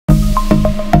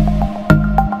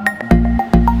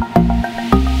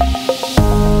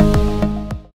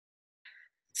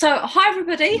So, hi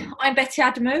everybody, I'm Betty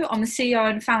Adamu. I'm the CEO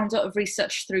and founder of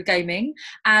Research Through Gaming,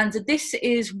 and this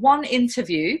is one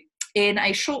interview in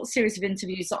a short series of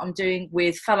interviews that I'm doing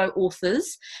with fellow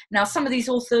authors. Now, some of these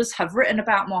authors have written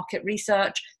about market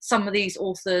research, some of these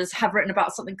authors have written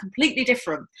about something completely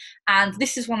different, and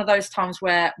this is one of those times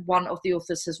where one of the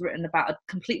authors has written about a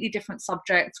completely different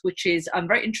subject, which is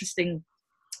very interesting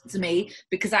to me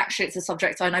because actually it's a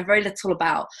subject I know very little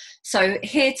about. So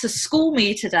here to school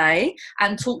me today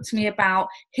and talk to me about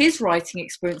his writing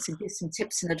experience and give some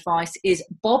tips and advice is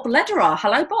Bob Lederer.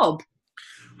 Hello, Bob.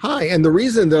 Hi, and the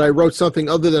reason that I wrote something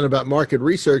other than about market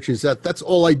research is that that's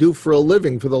all I do for a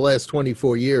living for the last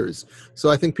 24 years.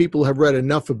 So I think people have read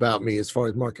enough about me as far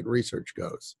as market research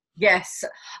goes. Yes.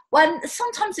 Well,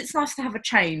 sometimes it's nice to have a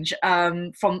change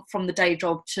from the day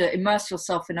job to immerse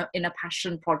yourself in a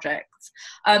passion project.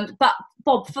 But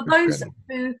Bob, for those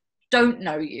who don't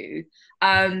know you,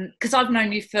 because I've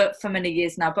known you for many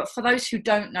years now, but for those who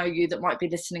don't know you that might be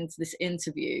listening to this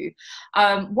interview,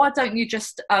 why don't you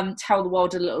just tell the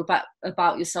world a little bit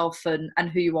about yourself and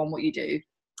who you are and what you do?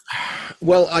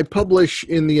 Well, I publish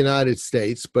in the United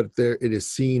States, but it is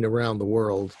seen around the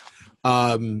world.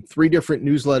 3 different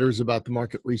newsletters about the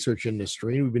market research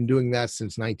industry. We've been doing that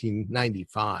since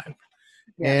 1995.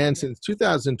 Yeah. And since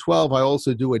 2012, I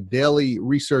also do a daily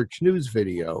research news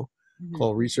video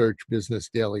called Research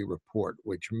Business Daily Report,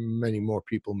 which many more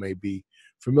people may be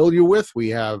familiar with. We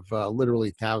have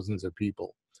literally thousands of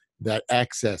people that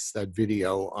access that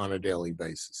video on a daily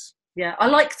basis. Yeah, I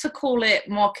like to call it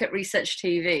Market Research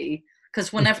TV.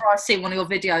 Because whenever I see one of your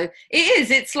videos,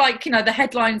 it's like, you know, the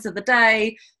headlines of the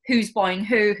day, who's buying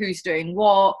who's doing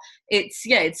what. It's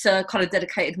a kind of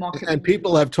dedicated market. And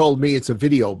people have told me it's a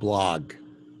video blog.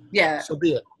 Yeah. So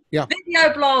be it. Yeah.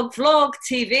 Video blog, vlog,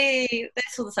 TV,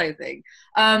 it's all the same thing.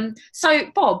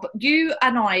 So Bob, you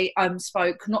and I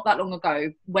spoke not that long ago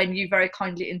when you very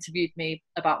kindly interviewed me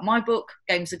about my book,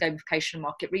 Games of Gamification and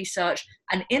Market Research.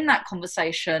 And in that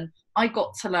conversation, I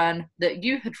got to learn that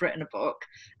you had written a book.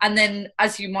 And then,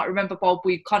 as you might remember, Bob,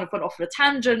 we kind of went off on a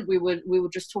tangent. We were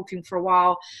just talking for a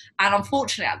while. And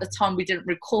unfortunately, at the time, we didn't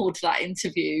record that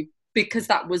interview because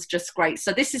that was just great.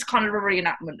 So this is kind of a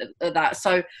reenactment of that.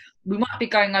 So we might be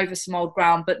going over some old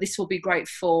ground, but this will be great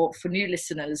for new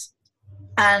listeners.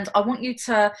 And I want you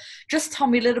to just tell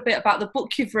me a little bit about the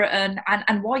book you've written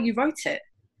and why you wrote it.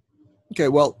 Okay,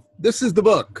 well, this is the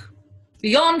book.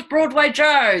 Beyond Broadway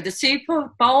Joe, the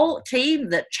Super Bowl team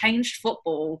that changed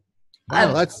football.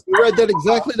 Wow, you read that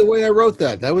exactly the way I wrote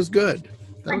that. That was good.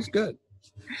 That was good.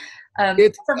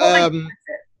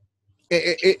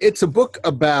 It's a book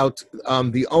about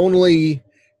the only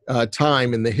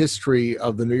time in the history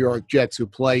of the New York Jets, who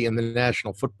play in the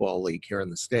National Football League here in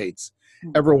the States,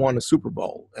 ever won a Super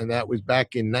Bowl. And that was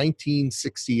back in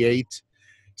 1968,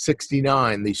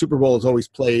 69. The Super Bowl is always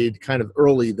played kind of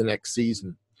early the next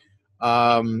season.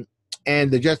 And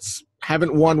the Jets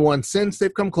haven't won one since.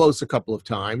 They've come close a couple of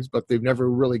times, but they've never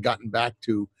really gotten back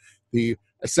to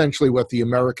essentially what the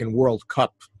American World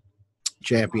Cup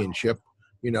championship,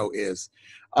 is.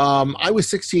 I was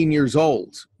 16 years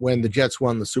old when the Jets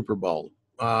won the Super Bowl.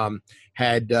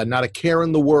 Had not a care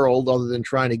in the world other than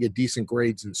trying to get decent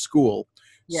grades in school.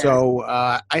 Yeah. So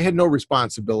I had no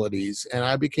responsibilities, and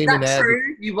I became an advocate.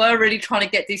 True? You were really trying to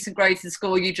get decent grades in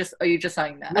school. Are you just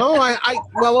saying that? No, I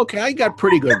got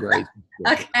pretty good grades.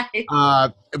 Okay.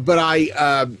 But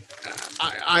I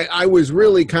was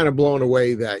really kind of blown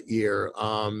away that year.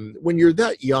 When you're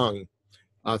that young,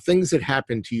 things that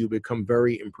happen to you become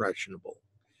very impressionable.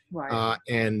 Right.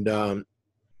 And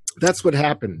that's what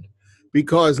happened,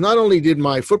 because not only did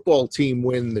my football team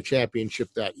win the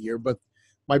championship that year, but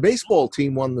my baseball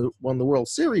team won the World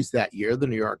Series that year, the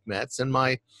New York Mets, and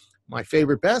my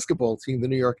favorite basketball team, the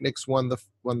New York Knicks, won the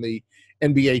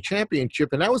NBA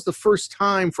championship, and that was the first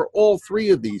time for all 3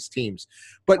 of these teams.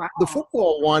 But wow. The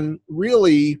football one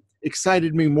really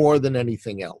excited me more than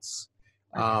anything else,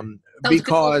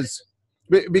 because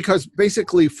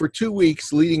basically for 2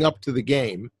 weeks leading up to the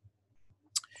game,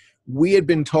 we had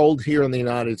been told here in the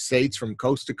United States from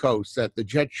coast to coast that the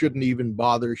Jets shouldn't even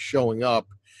bother showing up,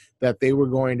 that they were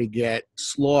going to get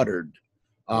slaughtered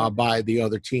by the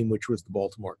other team, which was the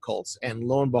Baltimore Colts. And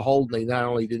lo and behold, they not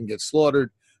only didn't get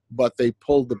slaughtered, but they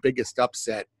pulled the biggest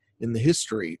upset in the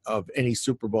history of any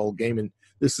Super Bowl game. And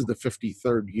this is the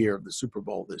 53rd year of the Super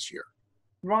Bowl this year.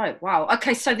 Right. Wow.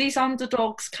 Okay. So these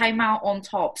underdogs came out on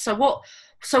top. So what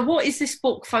is this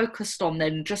book focused on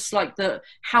then? Just like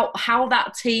how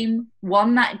that team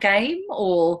won that game,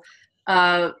 or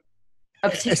A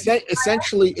particular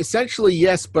Essentially,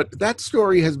 yes, but that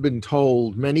story has been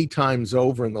told many times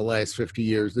over in the last 50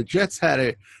 years. The Jets had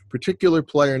a particular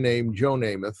player named Joe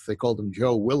Namath. They called him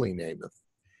Joe Willie Namath.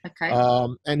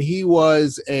 Okay. And he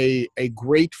was a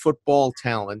great football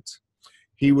talent.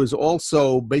 He was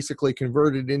also basically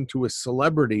converted into a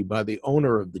celebrity by the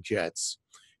owner of the Jets.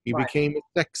 He Right. became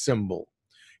a sex symbol.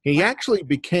 He actually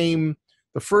became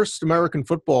the first American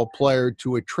football player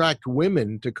to attract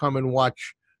women to come and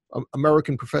watch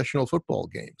American professional football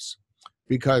games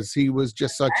because he was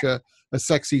just such a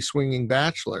sexy swinging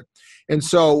bachelor. And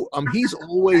so he's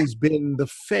always been the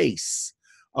face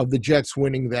of the Jets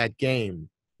winning that game.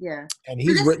 Yeah. And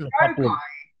he's written a couple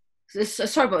of...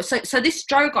 Sorry, but so this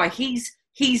Joe guy,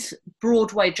 he's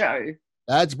Broadway Joe.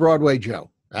 That's Broadway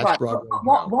Joe. That's right. Broadway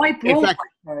Joe. Why Broadway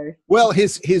Joe? Well,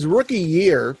 his rookie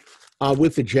year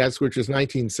with the Jets, which was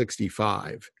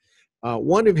 1965,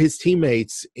 one of his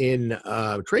teammates in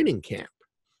training camp,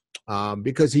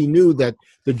 because he knew that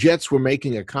the Jets were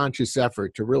making a conscious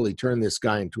effort to really turn this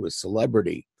guy into a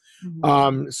celebrity,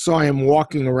 saw him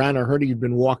walking around. I heard he'd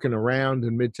been walking around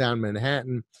in Midtown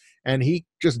Manhattan, and he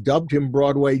just dubbed him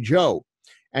Broadway Joe.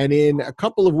 And in a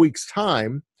couple of weeks'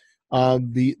 time,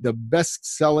 the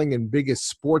best-selling and biggest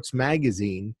sports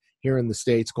magazine here in the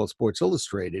States, called Sports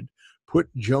Illustrated, put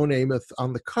Joe Namath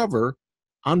on the cover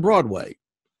on Broadway,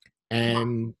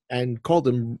 and called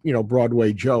him,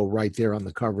 Broadway Joe right there on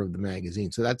the cover of the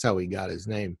magazine. So that's how he got his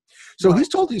name. So he's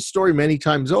told his story many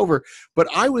times over, but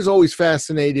I was always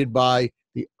fascinated by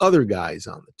the other guys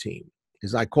on the team,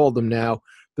 as I call them now,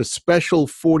 the Special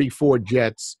 44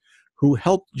 Jets, who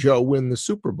helped Joe win the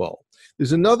Super Bowl.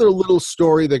 There's another little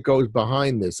story that goes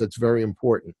behind this that's very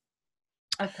important.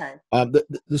 Okay.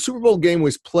 The Super Bowl game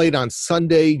was played on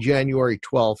Sunday, January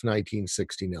 12th,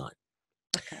 1969.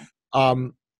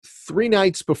 Okay. 3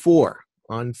 nights before,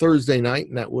 on Thursday night,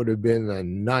 and that would have been the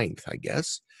 9th, I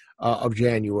guess, of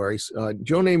January,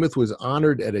 Joe Namath was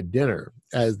honored at a dinner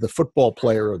as the football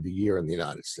player of the year in the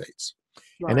United States.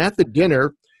 Right. And at the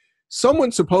dinner,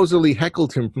 someone supposedly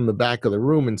heckled him from the back of the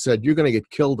room and said, "You're going to get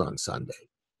killed on Sunday."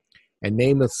 And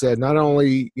Namath said, "Not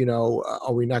only,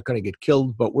 are we not going to get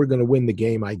killed, but we're going to win the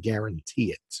game. I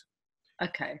guarantee it."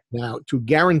 Okay. Now, to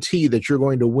guarantee that you're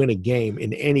going to win a game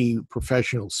in any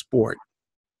professional sport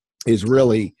is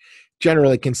really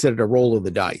generally considered a roll of the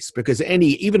dice, because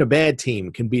even a bad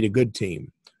team can beat a good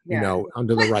team,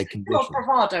 under the right conditions. It's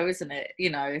bravado, isn't it?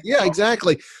 Yeah,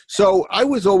 exactly. So I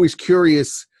was always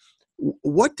curious,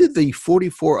 what did the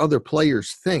 44 other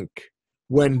players think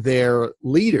when their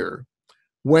leader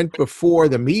went before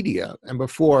the media and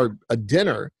before a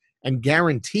dinner and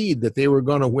guaranteed that they were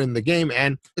going to win the game?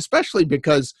 And especially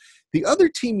because the other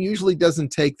team usually doesn't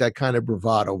take that kind of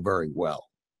bravado very well.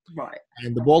 Right.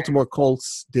 And the Baltimore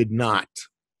Colts did not.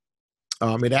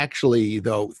 It actually,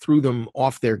 though, threw them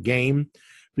off their game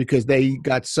because they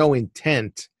got so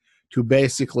intent to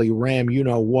basically ram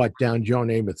you-know-what down Joe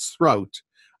Namath's throat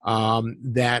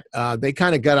that they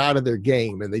kind of got out of their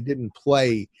game, and they didn't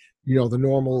play, the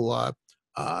normal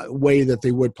way that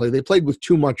they would play. They played with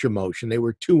too much emotion. They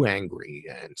were too angry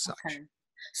and such. Okay.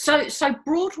 So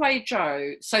Broadway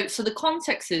Joe, so the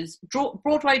context is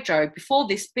Broadway Joe, before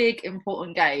this big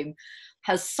important game,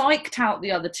 has psyched out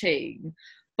the other team,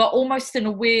 but almost in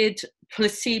a weird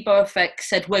placebo effect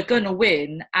said, "We're going to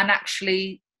win," and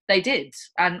actually they did,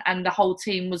 and the whole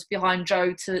team was behind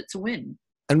Joe to win.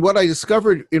 And what I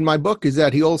discovered in my book is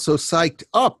that he also psyched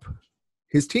up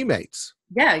his teammates.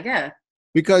 Yeah.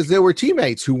 Because there were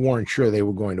teammates who weren't sure they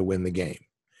were going to win the game.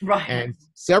 Right. And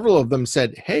several of them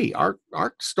said, "Hey, our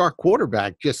star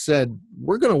quarterback just said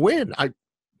we're going to win. I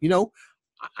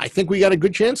think we got a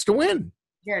good chance to win."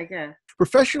 Yeah.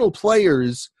 Professional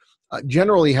players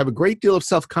generally have a great deal of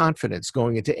self-confidence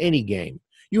going into any game.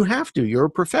 You have to. You're a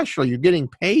professional. You're getting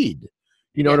paid,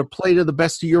 to play to the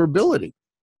best of your ability.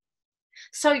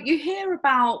 So you hear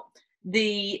about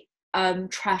the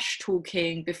trash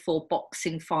talking before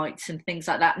boxing fights and things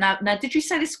like that. Now, did you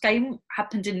say this game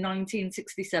happened in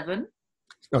 1967?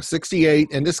 No, 68,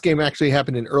 and this game actually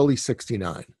happened in early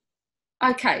 69.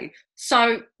 Okay,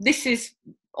 so this is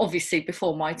obviously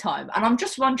before my time, and I'm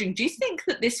just wondering, do you think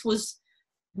that this was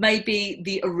maybe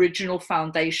the original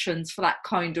foundations for that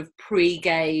kind of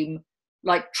pre-game,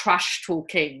 like trash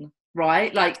talking,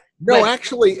 right? Like no,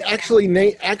 actually, at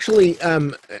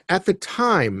the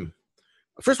time,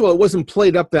 first of all, it wasn't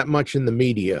played up that much in the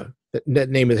media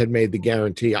that Namath had made the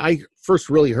guarantee. I first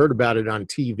really heard about it on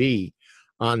TV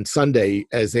on Sunday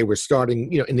as they were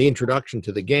starting, in the introduction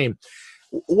to the game.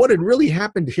 What had really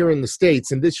happened here in the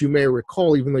States, and this you may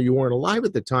recall, even though you weren't alive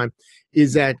at the time,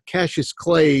 is that Cassius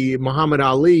Clay, Muhammad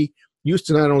Ali, used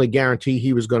to not only guarantee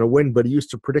he was going to win, but he used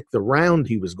to predict the round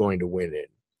he was going to win in.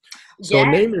 So Yes,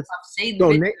 Namath, I've seen the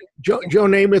video. Joe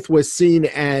Namath was seen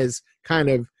as kind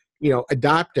of,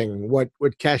 adopting what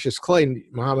Cassius Clay and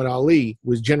Muhammad Ali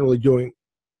was generally doing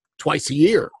twice a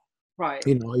year. Right.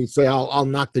 He'd say, I'll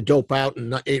knock the dope out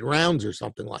in 8 rounds or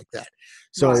something like that.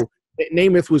 So Right.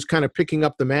 Namath was kind of picking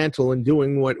up the mantle and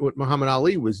doing what Muhammad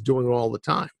Ali was doing all the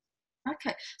time.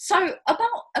 Okay. So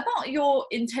about your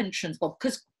intentions, Bob,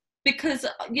 because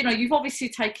you've obviously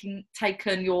taken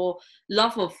your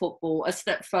love of football a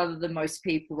step further than most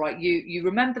people, right? You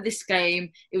remember this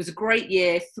game. It was a great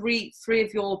year. Three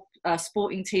of your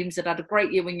sporting teams had a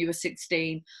great year when you were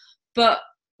 16. But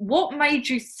what made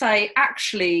you say,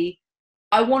 actually,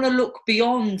 I want to look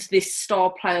beyond this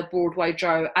star player Broadway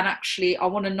Joe, and actually I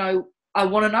want to know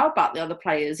about the other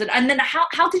players, and then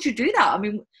how did you do that? I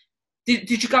mean,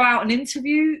 did you go out and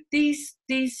interview these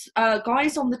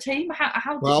guys on the team?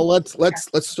 Well, let's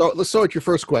start with your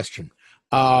first question.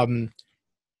 I'm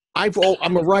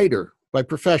a writer by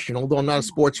profession, although I'm not a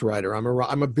sports writer.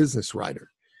 I'm a business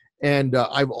writer, and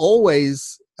I've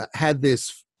always had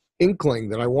this inkling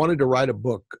that I wanted to write a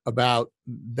book about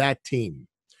that team,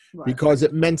 right, because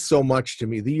it meant so much to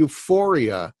me. The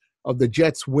euphoria of the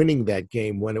Jets winning that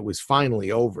game when it was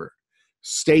finally over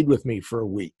stayed with me for a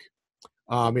week.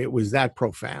 It was that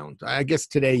profound. I guess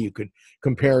today you could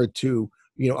compare it to,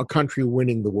 a country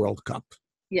winning the World Cup.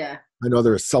 Yeah. I know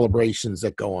there are celebrations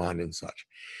that go on and such.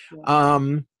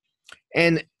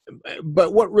 Yeah.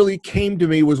 But what really came to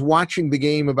me was watching the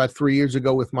game about 3 years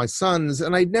ago with my sons,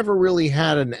 and I'd never really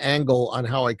had an angle on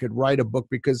how I could write a book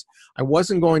because I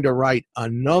wasn't going to write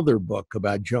another book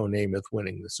about Joe Namath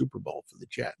winning the Super Bowl for the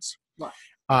Jets. Right.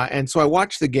 And so I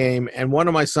watched the game, and one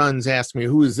of my sons asked me,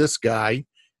 "Who is this guy?"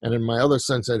 And then my other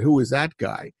son said, "Who is that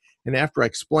guy?" And after I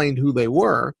explained who they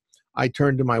were, I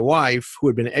turned to my wife, who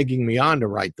had been egging me on to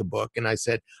write the book, and I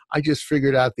said, "I just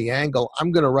figured out the angle.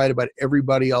 I'm going to write about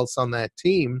everybody else on that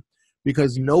team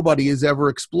because nobody has ever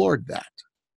explored that."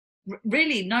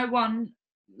 Really? No one,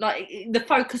 like, the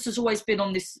focus has always been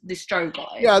on this Joe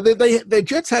guy? Yeah, the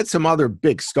Jets had some other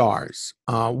big stars.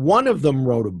 One of them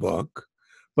wrote a book,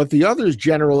 but the others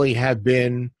generally have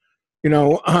been,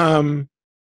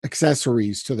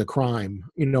 accessories to the crime,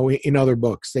 in other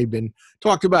books. They've been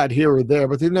talked about here or there,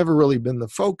 but they've never really been the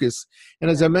focus.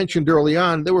 And as I mentioned early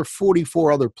on, there were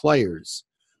 44 other players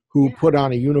who put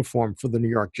on a uniform for the New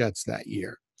York Jets that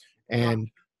year. And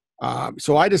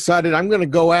so I decided I'm going to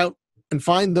go out and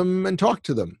find them and talk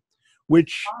to them,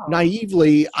 which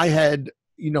naively I had,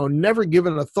 never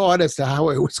given a thought as to how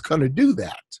I was going to do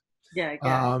that.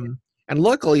 Yeah. And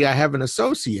luckily I have an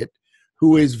associate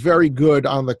who is very good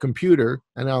on the computer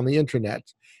and on the internet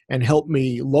and helped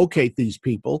me locate these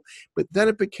people. But then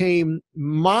it became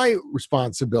my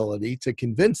responsibility to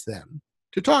convince them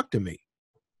to talk to me.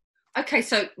 Okay,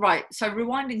 so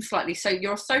rewinding slightly. So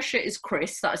your associate is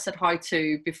Chris, that I said hi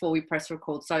to before we press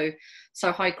record. So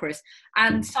hi, Chris.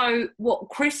 And so what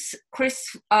Chris,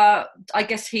 I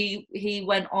guess he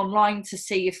went online to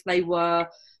see if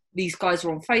these guys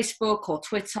were on Facebook or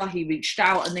Twitter. He reached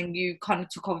out, and then you kind of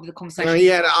took over the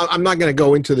conversation. I'm not going to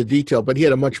go into the detail, but he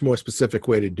had a much more specific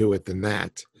way to do it than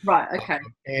that. Right. Okay.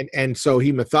 And so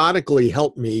he methodically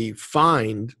helped me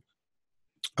find.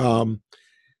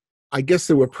 I guess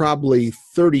there were probably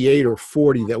 38 or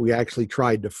 40 that we actually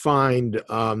tried to find.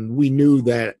 We knew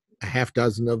that a half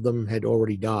dozen of them had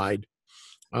already died,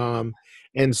 and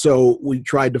so we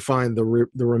tried to find the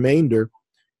remainder.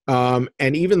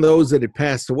 And even those that had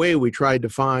passed away, we tried to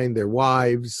find their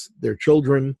wives, their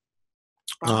children,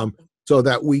 so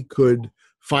that we could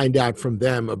find out from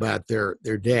them about their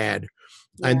dad.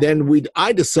 Yeah. And then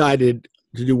I decided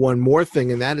to do one more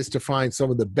thing, and that is to find some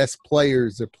of the best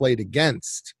players that played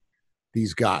against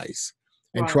these guys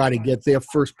and try to get their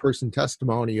first-person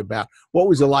testimony about what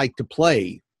was it like to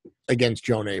play against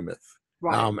Joe Namath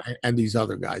and these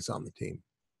other guys on the team.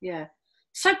 Yeah.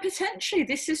 So potentially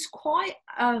this is quite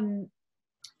an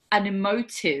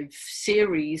emotive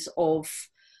series of,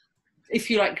 if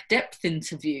you like, depth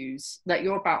interviews that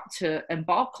you're about to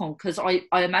embark on, because I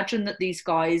imagine that these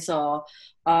guys are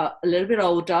a little bit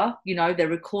older. They're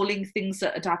recalling things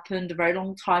that had happened a very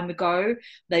long time ago.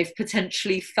 They've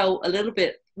potentially felt a little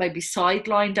bit maybe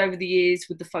sidelined over the years,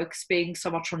 with the focus being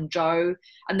so much on Joe.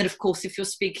 And then, of course, if you're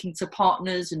speaking to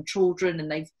partners and children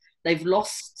and they've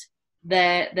lost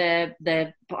their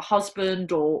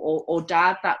husband or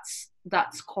dad,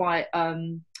 that's quite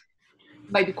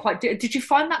maybe quite. Did you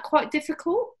find that quite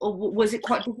difficult, or was it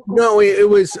quite difficult? No, it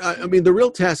was. The real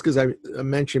task, as I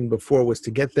mentioned before, was to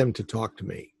get them to talk to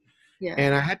me. Yeah.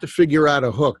 And I had to figure out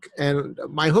a hook, and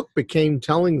my hook became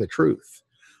telling the truth.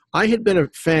 I had been a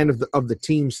fan of the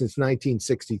team since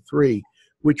 1963,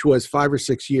 which was 5 or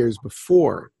 6 years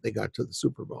before they got to the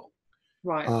Super Bowl.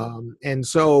 Right. And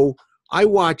so I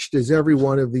watched as every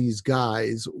one of these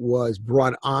guys was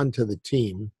brought onto the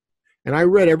team, and I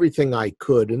read everything I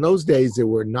could. In those days, there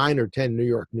were 9 or 10 New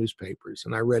York newspapers,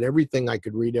 and I read everything I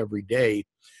could read every day,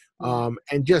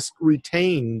 and just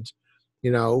retained,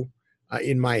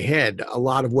 in my head, a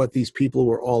lot of what these people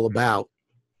were all about.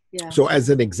 Yeah. So as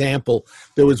an example,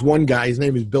 there was one guy, his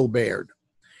name is Bill Baird,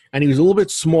 and he was a little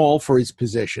bit small for his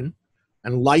position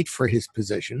and light for his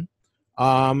position.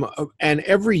 And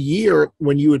every year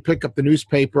when you would pick up the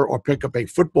newspaper or pick up a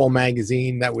football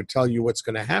magazine that would tell you what's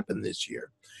going to happen this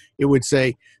year, it would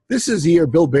say, this is the year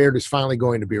Bill Baird is finally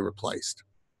going to be replaced.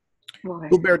 Right.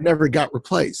 Bill Baird never got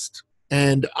replaced.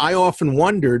 And I often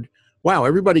wondered, wow,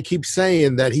 everybody keeps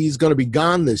saying that he's going to be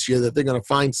gone this year, that they're going to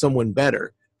find someone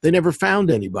better. They never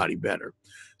found anybody better.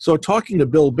 So talking to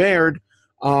Bill Baird,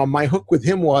 my hook with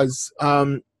him was,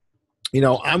 I'm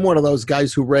one of those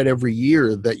guys who read every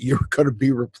year that you're going to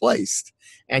be replaced,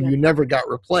 and you never got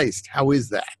replaced. How is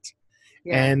that?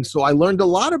 Yeah. And so I learned a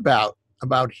lot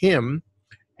about him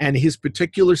and his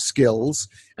particular skills,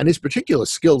 and his particular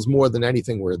skills more than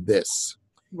anything were this.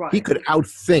 Right. He could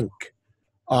outthink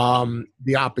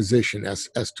the opposition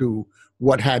as to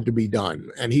what had to be done,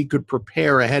 and he could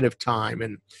prepare ahead of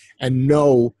time and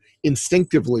know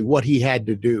instinctively what he had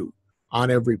to do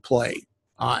on every play.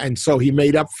 And so he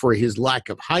made up for his lack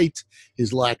of height,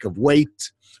 his lack of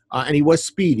weight, and he was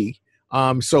speedy.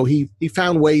 So he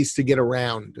found ways to get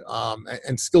around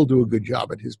and still do a good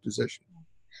job at his position.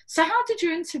 So how did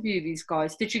you interview these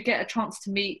guys? Did you get a chance to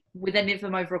meet with any of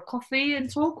them over a coffee and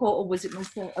talk, or was it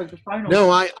more over the phone? No,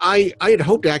 I had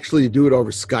hoped actually to do it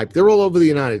over Skype. They're all over the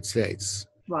United States.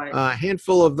 Right. A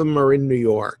handful of them are in New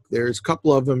York. There's a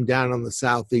couple of them down on the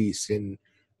Southeast in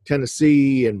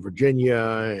Tennessee and Virginia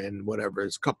and whatever.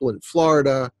 There's a couple in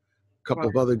Florida, a couple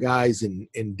of other guys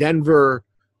in Denver,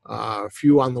 a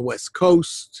few on the West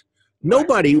Coast.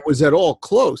 Nobody was at all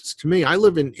close to me. I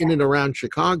live in and around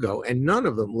Chicago, and none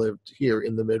of them lived here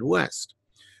in the Midwest.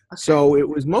 Okay. So it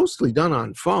was mostly done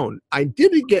on phone. I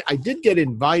did get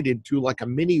invited to like a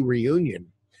mini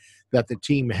reunion that the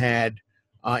team had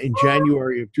in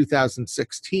January of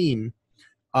 2016.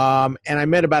 And I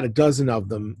met about a dozen of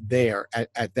them there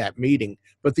at that meeting.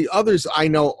 But the others I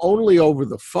know only over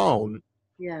the phone.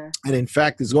 Yeah. And in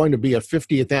fact, there's going to be a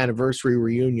 50th anniversary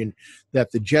reunion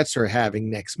that the Jets are having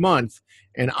next month.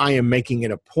 And I am making it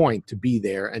a point to be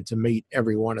there and to meet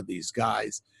every one of these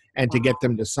guys and to get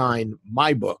them to sign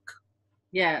my book.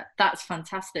 Yeah, that's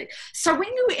fantastic. So when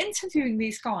you were interviewing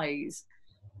these guys,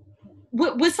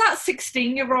 was that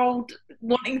 16-year-old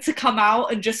wanting to come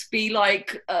out and just be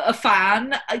like a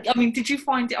fan? I mean, did you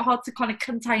find it hard to kind of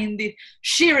contain the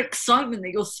sheer excitement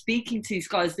that you're speaking to these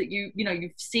guys that you've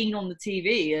seen on the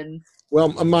TV? And well,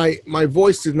 my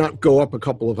voice did not go up a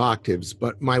couple of octaves,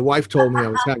 but my wife told me I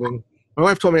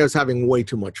was having way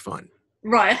too much fun.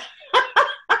 Right.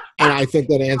 And I think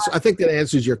that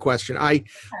answers your question.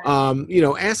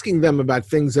 Asking them about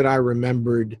things that I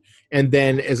remembered, and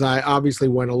then as I obviously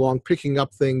went along, picking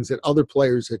up things that other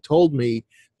players had told me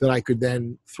that I could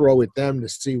then throw at them to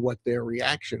see what their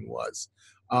reaction was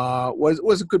a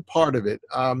good part of it.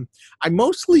 I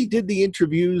mostly did the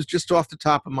interviews just off the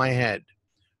top of my head.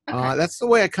 Okay. That's the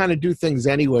way I kind of do things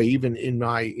anyway, even in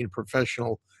my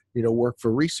professional work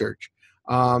for research.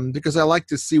 Because I like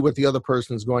to see what the other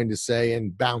person is going to say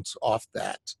and bounce off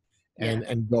that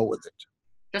and go with it.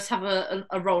 Just have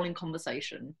a rolling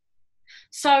conversation.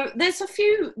 So there's a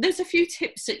few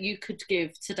tips that you could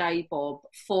give today, Bob,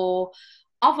 for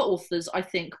other authors, I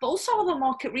think, but also other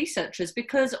market researchers,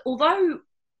 because although,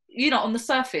 on the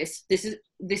surface, this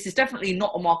is definitely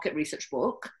not a market research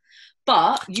book,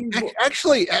 but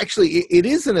actually it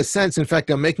is in a sense. In fact,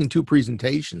 I'm making 2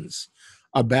 presentations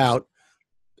about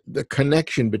the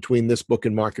connection between this book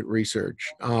and market research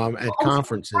at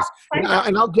conferences,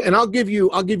 and I'll give you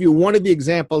one of the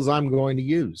examples I'm going to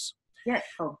use. Yeah.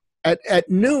 Oh. At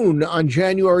noon on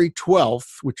January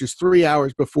 12th, which is 3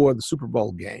 hours before the Super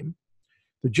Bowl game,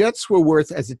 the Jets were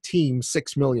worth as a team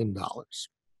 $6 million.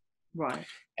 Right.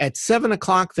 At 7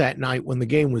 o'clock that night, when the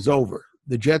game was over,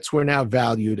 the Jets were now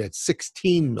valued at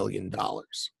 $16 million. Wow.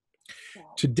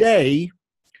 Today,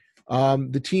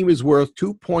 the team is worth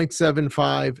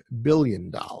 $2.75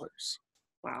 billion.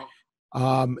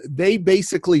 Wow. They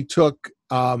basically took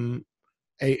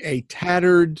a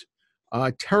tattered,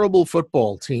 terrible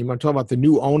football team. I'm talking about the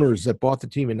new owners that bought the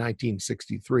team in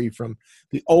 1963 from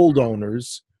the old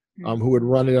owners who had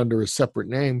run it under a separate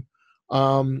name.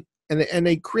 And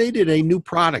they created a new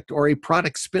product, or a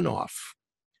product spinoff,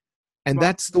 And Right.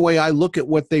 that's the way I look at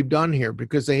what they've done here,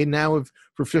 because they now have,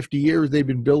 for 50 years, they've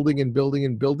been building and building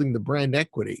and building the brand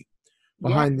equity Yeah.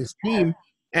 behind this team.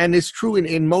 And it's true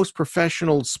in most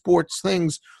professional sports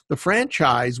things, the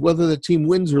franchise, whether the team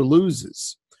wins or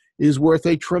loses, is worth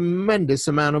a tremendous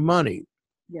amount of money.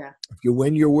 Yeah. If you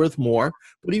win, you're worth more.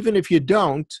 But even if you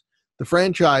don't, the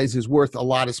franchise is worth a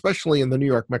lot, especially in the New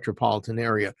York metropolitan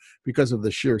area, because of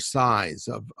the sheer size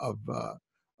of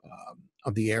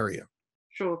the area.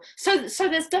 Sure. So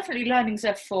there's definitely learnings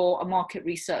there for a market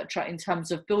researcher in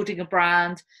terms of building a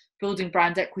brand, building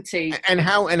brand equity, And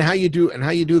how you do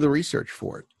the research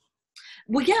for it.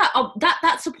 Well, yeah,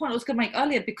 that's the point I was going to make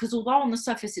earlier, because although on the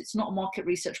surface it's not a market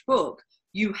research book,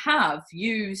 you have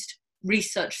used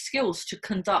research skills to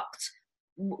conduct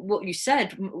what you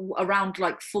said, around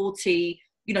like 40,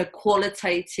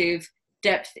 qualitative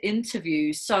depth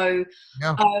interviews. So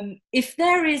Yeah. If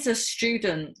there is a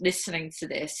student listening to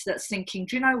this that's thinking,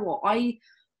 do you know what,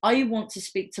 I want to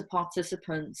speak to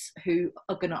participants who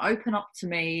are going to open up to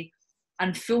me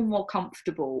and feel more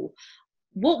comfortable,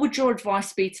 what would your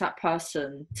advice be to that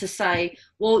person to say,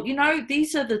 well,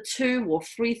 these are the 2 or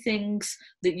 3 things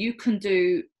that you can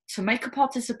do to make a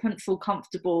participant feel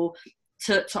comfortable,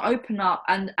 to open up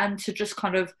and to just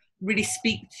kind of really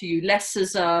speak to you, less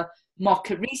as a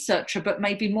market researcher, but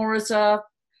maybe more as a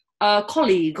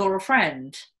colleague or a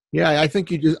friend? Yeah, I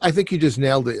think you just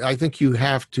nailed it. I think you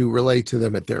have to relate to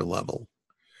them at their level.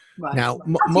 Right. Now,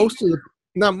 most,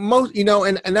 and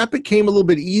that became a little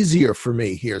bit easier for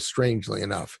me here, strangely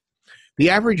enough. The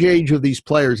average age of these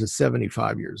players is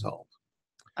 75 years old.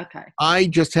 Okay. I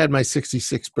just had my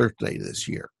 66th birthday this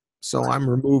year, so I'm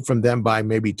removed from them by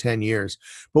maybe 10 years.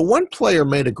 But one player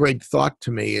made a great thought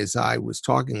to me as I was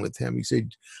talking with him.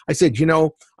 I said,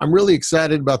 I'm really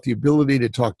excited about the ability to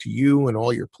talk to you and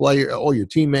all your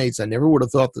teammates. I never would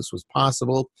have thought this was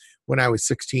possible when I was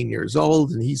 16 years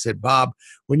old. And he said, Bob,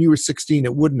 when you were 16,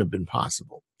 it wouldn't have been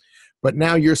possible. But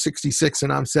now you're 66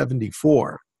 and I'm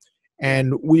 74.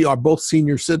 And we are both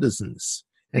senior citizens.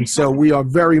 And so we are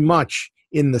very much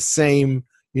in the same,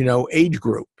 age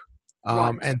group.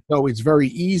 Right. And so it's very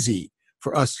easy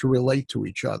for us to relate to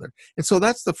each other. And so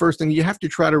that's the first thing. You have to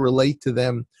try to relate to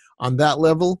them on that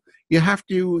level. You have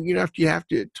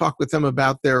to talk with them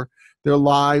about their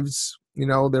lives,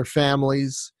 their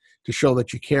families, to show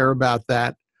that you care about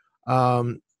that.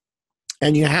 And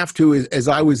you have to, as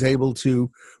I was able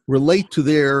to, relate to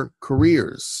their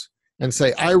careers and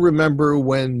say, I remember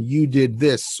when you did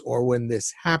this or when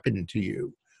this happened to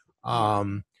you.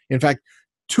 In fact,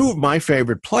 2 of my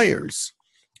favorite players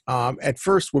at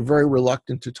first were very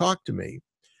reluctant to talk to me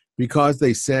because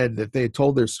they said that they had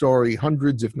told their story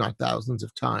hundreds, if not thousands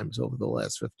of times over the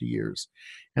last 50 years.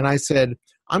 And I said,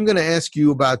 I'm going to ask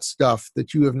you about stuff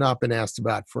that you have not been asked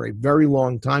about for a very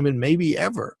long time and maybe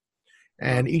ever.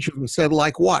 And each of them said,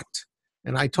 like what?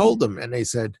 And I told them, and they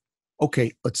said,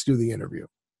 okay, let's do the interview.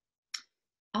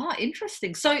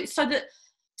 Interesting. So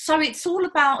it's all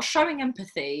about showing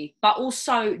empathy, but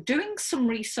also doing some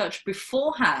research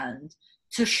beforehand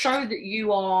to show that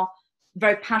you are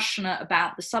very passionate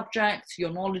about the subject,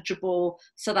 you're knowledgeable,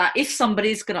 so that if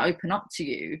somebody's going to open up to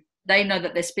you, they know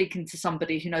that they're speaking to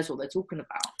somebody who knows what they're talking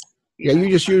about. Yeah, you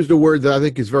just used a word that I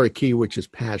think is very key, which is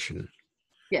passion.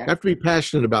 Yeah. You have to be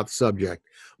passionate about the subject.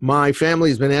 My family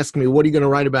has been asking me, what are you going to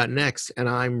write about next? And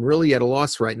I'm really at a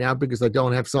loss right now because I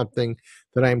don't have something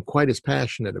that I'm quite as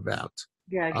passionate about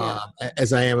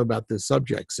as I am about this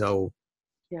subject. So,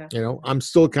 I'm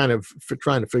still kind of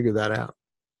trying to figure that out.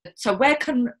 So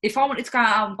if I wanted to go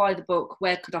out and buy the book,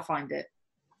 where could I find it?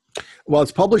 Well,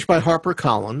 it's published by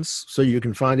HarperCollins, so you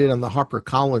can find it on the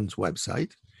HarperCollins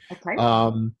website. Okay.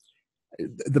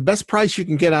 The best price you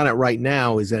can get on it right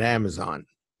now is at Amazon.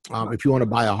 If you want to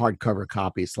buy a hardcover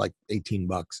copy, it's like $18.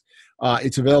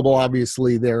 It's available,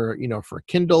 obviously, there, for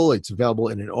Kindle. It's available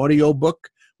in an audio book,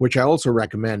 which I also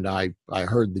recommend. I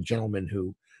heard the gentleman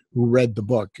who read the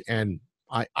book, and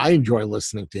I enjoy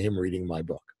listening to him reading my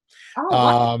book. Oh,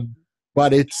 wow.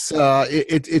 But it's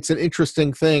an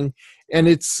interesting thing, and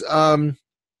it's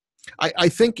I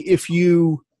think if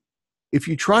you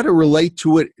try to relate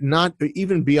to it, not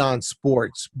even beyond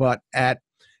sports, but at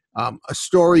a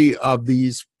story of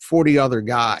these 40 other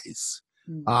guys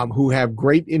who have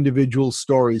great individual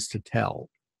stories to tell,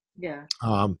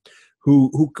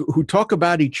 who talk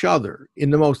about each other in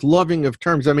the most loving of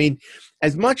terms. I mean,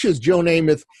 as much as Joe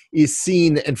Namath is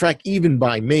seen, in fact, even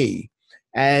by me,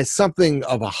 as something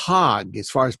of a hog as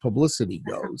far as publicity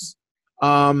goes,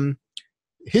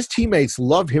 his teammates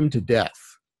love him to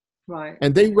death. Right.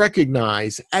 And they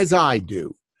recognize, as I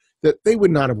do, that they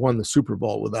would not have won the Super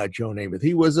Bowl without Joe Namath.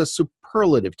 He was a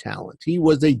superlative talent. He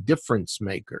was a difference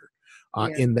maker. Yeah.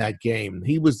 in that game.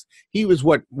 He was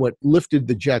what lifted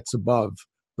the Jets above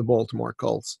the Baltimore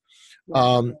Colts.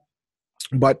 Yeah.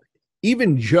 But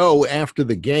even Joe, after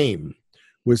the game,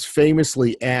 was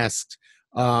famously asked,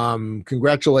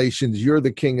 congratulations, you're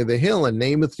the king of the hill. And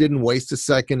Namath didn't waste a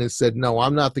second and said, no,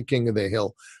 I'm not the king of the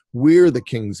hill. We're the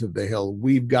kings of the hill.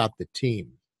 We've got the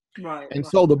team. Right. And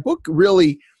so the book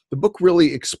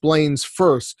really explains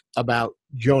first about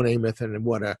Joe Namath and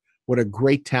what a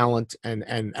great talent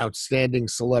and outstanding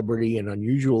celebrity and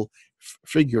unusual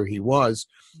figure he was.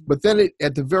 But then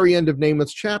at the very end of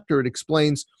Namath's chapter, it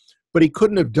explains, but he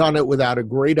couldn't have done it without a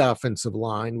great offensive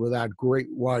line, without great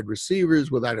wide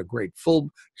receivers, without a great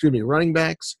running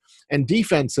backs, and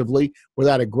defensively,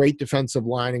 without a great defensive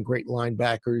line and great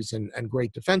linebackers and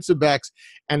great defensive backs,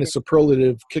 and a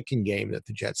superlative kicking game that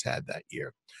the Jets had that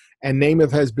year. And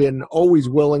Namath has been always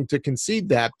willing to concede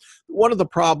that. One of the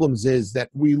problems is that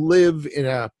we live in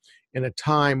a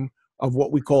time of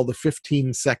what we call the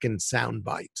 15-second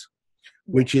soundbite,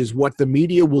 which is what the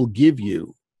media will give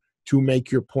you to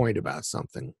make your point about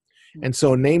something. And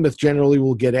so Namath generally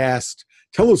will get asked,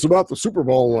 tell us about the Super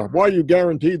Bowl, or why you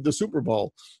guaranteed the Super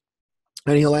Bowl.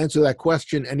 And he'll answer that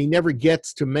question, and he never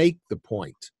gets to make the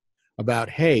point about,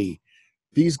 hey,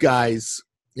 these guys,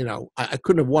 I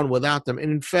couldn't have won without them.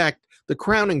 And in fact, the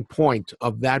crowning point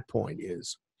of that point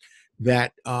is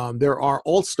that there are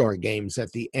all-star games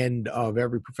at the end of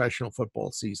every professional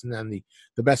football season, and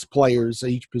the best players at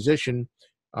each position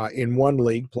in one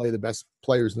league play the best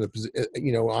players in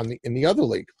the other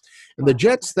league. And the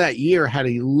Jets that year had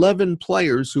 11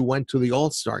 players who went to the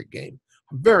All-Star game.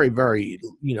 A very, very,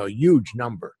 huge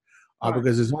number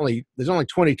because there's only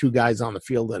 22 guys on the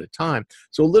field at a time.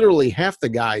 So literally half the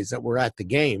guys that were at the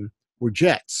game were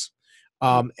Jets.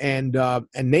 And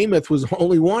Namath was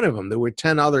only one of them. There were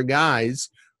 10 other guys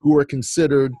who were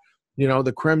considered,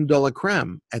 the creme de la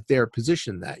creme at their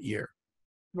position that year.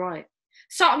 Right.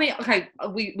 So, I mean, okay,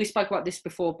 we spoke about this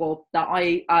before, Bob, that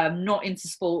I am not into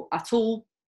sport at all.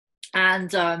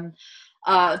 And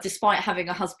despite having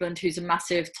a husband who's a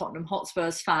massive Tottenham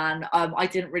Hotspurs fan, I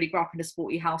didn't really grow up in a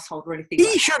sporty household or anything.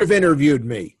 He should have interviewed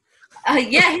me.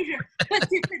 Yeah,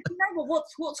 but you know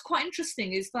what's quite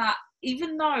interesting is that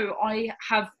even though I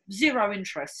have zero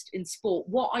interest in sport,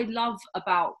 what I love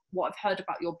about what I've heard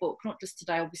about your book, not just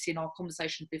today, obviously in our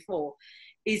conversations before,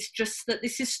 is just that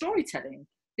this is storytelling.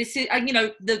 This is,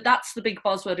 that's the big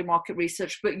buzzword in market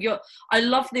research. But I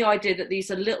love the idea that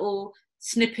these are little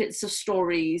snippets of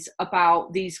stories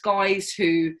about these guys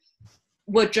who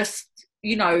were just,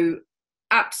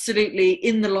 absolutely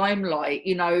in the limelight.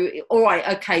 All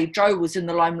right, okay, Joe was in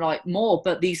the limelight more,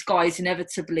 but these guys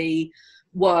inevitably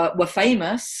were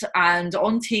famous and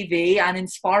on TV and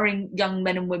inspiring young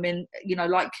men and women,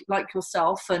 like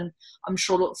yourself, and I'm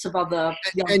sure lots of other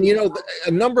young people.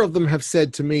 A number of them have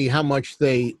said to me how much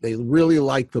they really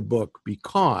like the book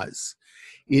because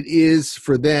it is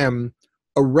for them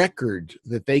a record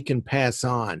that they can pass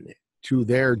on to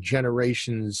their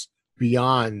generations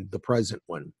beyond the present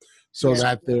one, so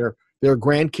that their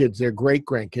grandkids, their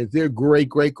great-grandkids, their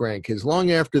great-great-grandkids,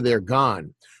 long after they're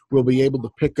gone, will be able to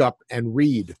pick up and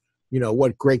read,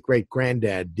 what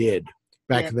great-great-granddad did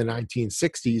back in the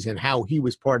 1960s and how he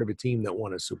was part of a team that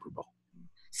won a Super Bowl.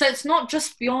 So it's not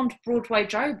just Beyond Broadway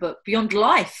Joe, but beyond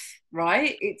life,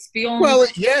 right? It's beyond. Well,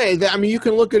 yeah. I mean, you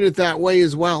can look at it that way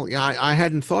as well. Yeah, I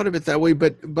hadn't thought of it that way,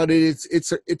 but it's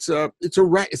as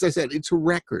I said, it's a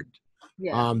record.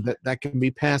 Yeah. That can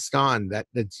be passed on.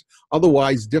 That's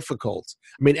otherwise difficult.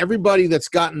 I mean, everybody that's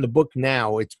gotten the book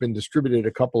now, it's been distributed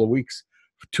a couple of weeks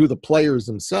to the players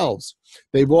themselves.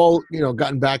 They've all,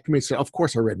 gotten back to me and said, of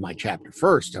course I read my chapter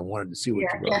first. I wanted to see what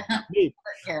you wrote about me.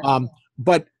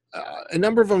 But a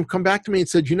number of them come back to me and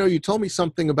said, you told me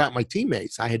something about my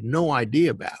teammates I had no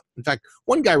idea about. In fact,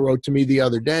 one guy wrote to me the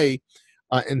other day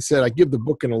and said, I give the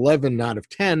book an 11 out of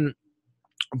 10,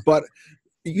 but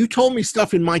you told me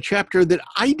stuff in my chapter that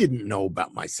I didn't know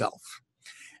about myself.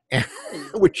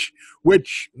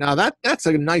 which now that's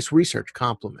a nice research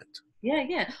compliment.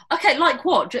 Yeah. Okay, like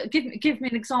what? Give me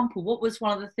an example. What was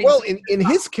one of the things? Well, in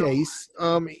his case,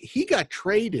 he got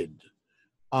traded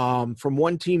from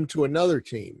one team to another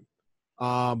team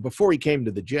before he came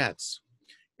to the Jets.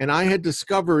 And I had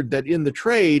discovered that in the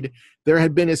trade, there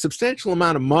had been a substantial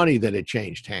amount of money that had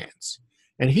changed hands.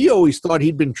 And he always thought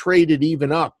he'd been traded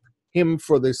even up, him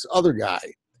for this other guy.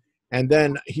 And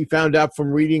then he found out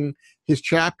from reading his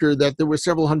chapter that there were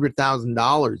several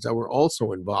 $100,000 that were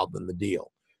also involved in the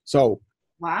deal. So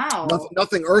wow,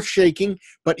 nothing earth-shaking,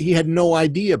 but he had no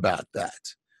idea about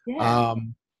that. Yeah.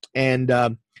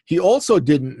 And he also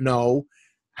didn't know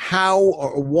how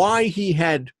or why he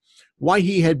had why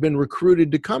he had been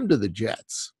recruited to come to the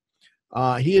Jets.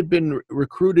 He had been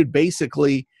recruited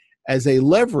basically as a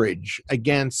leverage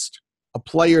against a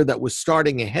player that was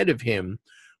starting ahead of him,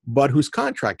 but whose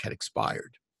contract had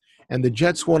expired. And the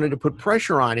Jets wanted to put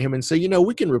pressure on him and say,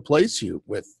 we can replace you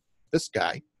with this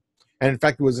guy. And in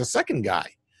fact, it was a second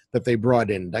guy that they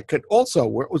brought in that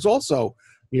was also,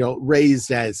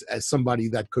 raised as somebody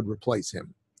that could replace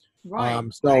him. Right.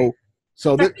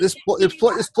 So this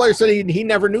player said he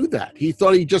never knew that. He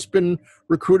thought he'd just been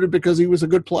recruited because he was a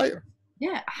good player.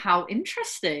 Yeah, how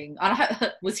interesting.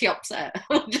 Was he upset?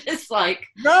 Just like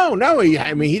no.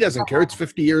 He doesn't care. It's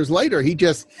 50 years later.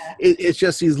 It's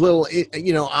just these little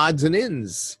odds and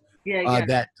ends.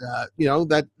 That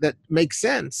makes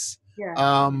sense.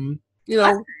 Yeah.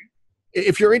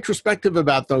 If you're introspective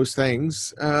about those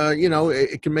things,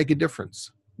 it can make a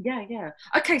difference. Yeah.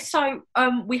 Okay, so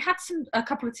we had a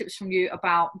couple of tips from you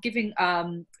about giving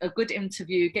a good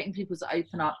interview, getting people to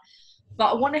open up.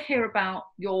 But I want to hear about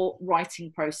your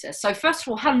writing process. So first of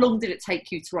all, how long did it take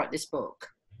you to write this book?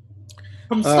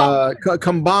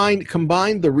 Combined,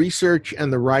 the research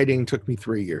and the writing took me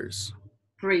 3 years.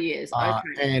 3 years, okay.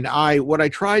 And what I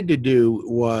tried to do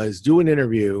was do an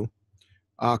interview,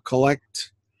 do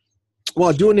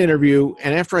an interview,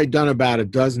 and after I'd done about a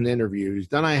dozen interviews,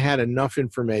 then I had enough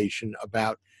information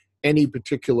about any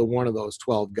particular one of those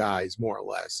 12 guys, more or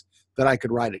less, that I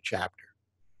could write a chapter.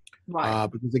 Right.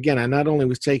 Because again, I not only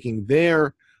was taking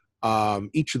their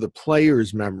each of the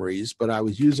players' memories, but I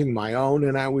was using my own,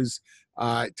 and I was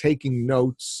taking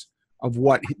notes of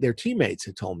what their teammates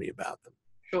had told me about them.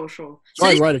 Sure. So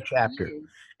I'd write a chapter,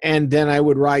 and then I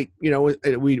would write.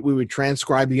 We would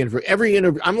transcribe the interview. Every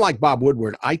interview. I'm like Bob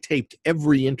Woodward. I taped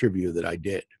every interview that I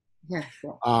did. Yeah.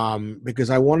 Because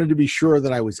I wanted to be sure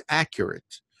that I was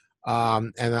accurate,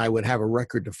 and I would have a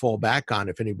record to fall back on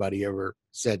if anybody ever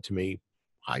said to me,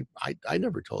 I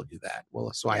never told you that.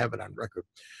 Well, so I have it on record.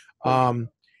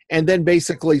 And then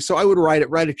basically, so I would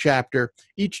write a chapter.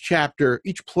 Each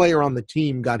player on the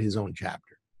team got his own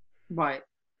chapter. Right.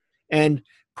 And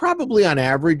probably on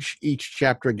average, each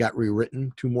chapter got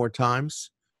rewritten 2 more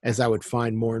times as I would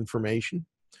find more information.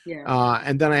 Yeah.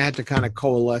 And then I had to kind of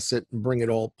coalesce it and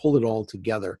pull it all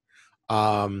together.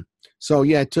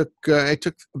 It took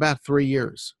about 3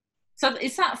 years. So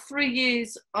is that 3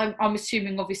 years? I'm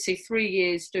assuming, obviously, 3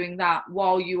 years doing that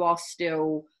while you are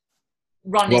still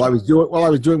running. While I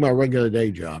was doing my regular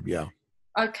day job, yeah.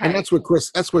 Okay. And that's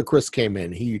where Chris came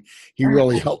in. He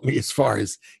really helped me as far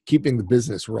as keeping the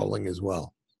business rolling as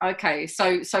well. Okay,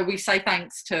 so we say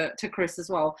thanks to Chris as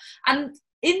well. And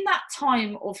in that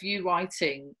time of you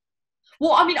writing,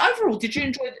 well, I mean, overall, did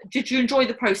you enjoy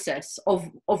the process of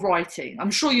writing?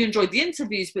 I'm sure you enjoyed the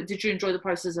interviews, but did you enjoy the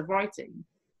process of writing?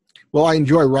 Well, I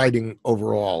enjoy writing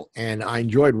overall, and I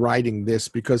enjoyed writing this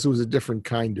because it was a different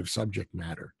kind of subject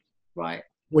matter. Right.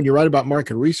 When you write about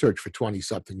market research for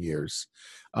 20-something years,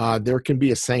 there can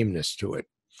be a sameness to it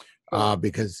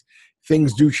because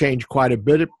things do change quite a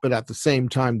bit, but at the same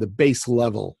time, the base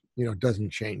level,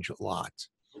 doesn't change a lot.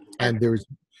 And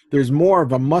there's more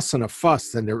of a muss and a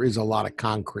fuss than there is a lot of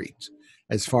concrete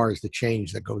as far as the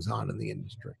change that goes on in the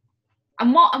industry.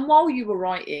 And while you were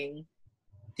writing,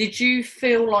 did you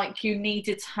feel like you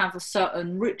needed to have a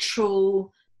certain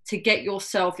ritual to get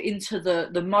yourself into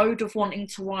the mode of wanting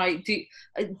to write?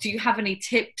 Do you have any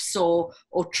tips or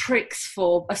tricks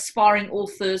for aspiring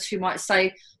authors who might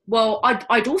say, well,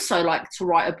 I'd also like to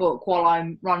write a book while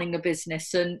I'm running a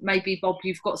business, and maybe, Bob,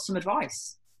 you've got some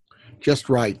advice? Just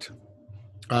write.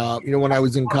 When I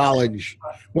was in college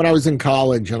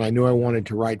and I knew I wanted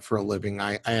to write for a living,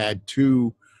 I had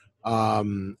 2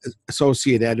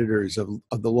 associate editors of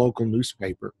the local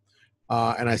newspaper.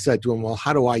 And I said to them, well,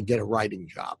 how do I get a writing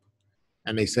job?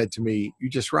 And they said to me, you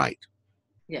just write.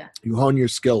 Yeah. You hone your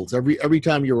skills. Every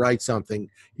time you write something,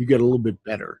 you get a little bit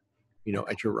better,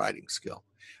 at your writing skill.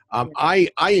 I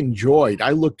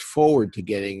looked forward to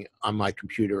getting on my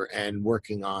computer and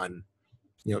working on,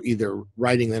 either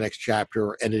writing the next chapter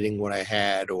or editing what I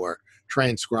had or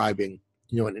transcribing,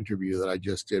 an interview that I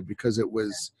just did, because it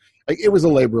was a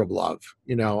labor of love,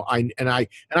 I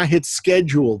had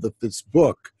scheduled that this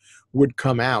book would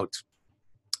come out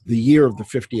the year of the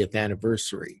 50th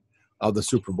anniversary of the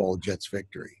Super Bowl Jets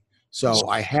victory. So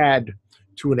I had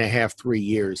 2.5, 3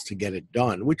 years to get it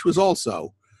done, which was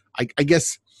also, I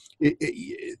guess,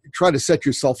 try to set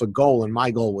yourself a goal. And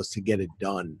my goal was to get it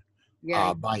done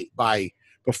by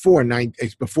before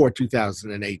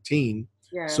 2018,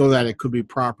 so that it could be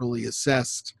properly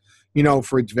assessed,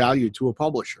 for its value to a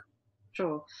publisher.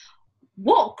 Sure.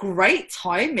 What great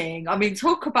timing. I mean,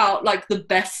 talk about like the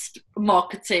best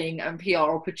marketing and PR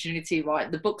opportunity,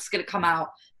 right? The book's going to come out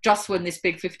just when this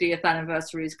big 50th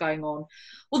anniversary is going on.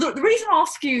 Well, the reason I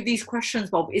ask you these questions,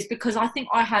 Bob, is because I think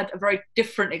I had a very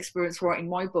different experience writing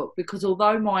my book, because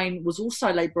although mine was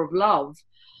also labour of love,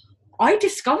 I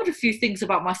discovered a few things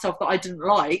about myself that I didn't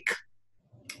like.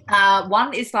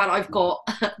 One is that I've got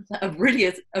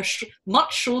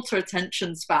much shorter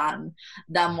attention span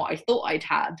than what I thought I'd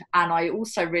had. And I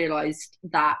also realised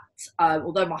that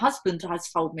although my husband has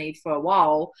told me for a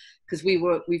while, because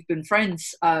we've been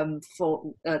friends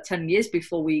for 10 years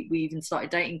before we even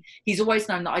started dating, he's always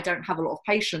known that I don't have a lot of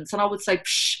patience. And I would say,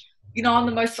 psh, you know,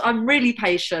 I'm really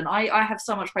patient. I have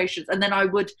so much patience. And then I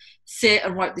would sit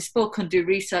and write this book and do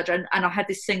research. And I had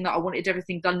this thing that I wanted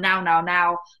everything done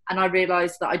now. And I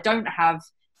realized that I don't have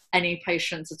any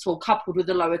patience at all, coupled with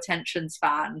a low attention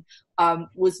span,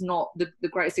 was not the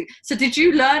greatest thing. So did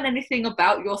you learn anything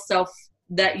about yourself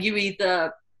that you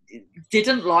either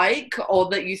didn't like, or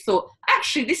that you thought,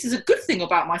 actually, this is a good thing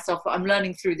about myself that I'm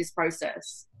learning through this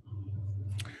process?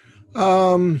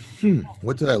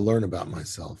 What did I learn about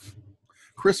myself?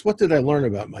 Chris, what did I learn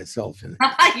about myself in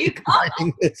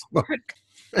writing this book?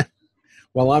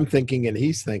 Well, I'm thinking and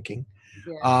he's thinking.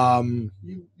 Yeah.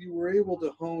 You were able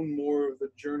to hone more of the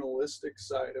journalistic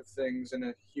side of things in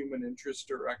a human interest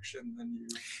direction than you.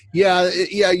 Yeah.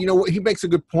 You know, he makes a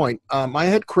good point. I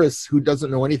had Chris, who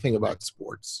doesn't know anything about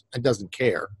sports and doesn't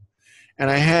care. And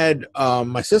I had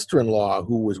my sister-in-law,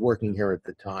 who was working here at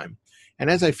the time. And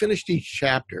as I finished each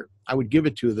chapter, I would give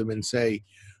it to them and say,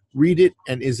 read it,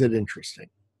 and is it interesting?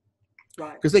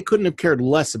 Right. Because they couldn't have cared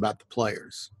less about the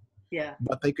players. Yeah.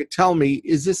 But they could tell me,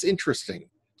 is this interesting?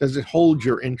 Does it hold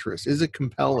your interest? Is it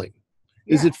compelling?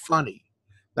 Yeah. Is it funny?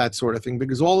 That sort of thing.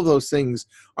 Because all of those things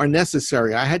are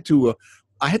necessary. I had to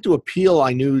appeal,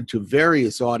 I knew, to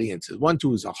various audiences. One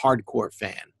who was a hardcore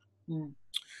fan.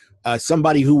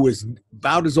 Somebody who was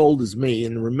about as old as me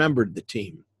and remembered the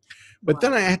team. But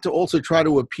then I had to also try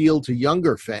to appeal to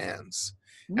younger fans.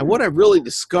 And what I've really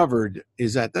discovered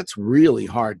is that that's really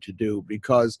hard to do,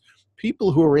 because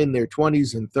people who are in their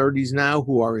 20s and 30s now,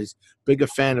 who are as big a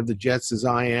fan of the Jets as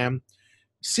I am,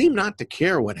 seem not to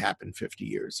care what happened 50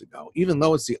 years ago, even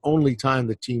though it's the only time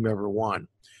the team ever won.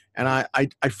 And I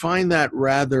find that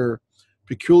rather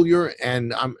peculiar,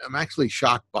 and I'm actually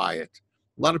shocked by it.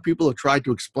 A lot of people have tried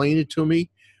to explain it to me,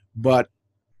 but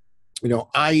you know,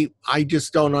 I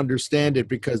just don't understand it,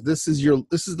 because this is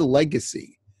the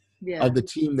legacy of the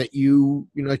team that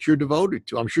that you're devoted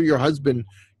to. I'm sure your husband,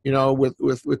 you know,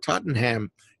 with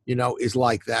Tottenham, you know, is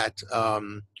like that.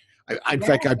 In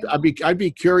fact, I'd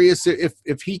be curious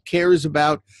if he cares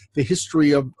about the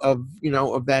history of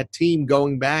that team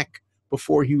going back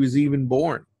before he was even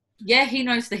born. Yeah, he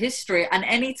knows the history, and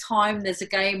anytime there's a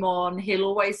game on, he'll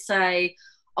always say,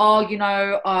 oh, you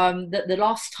know, the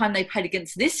last time they played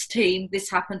against this team,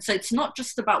 this happened. So it's not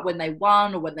just about when they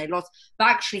won or when they lost, but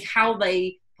actually how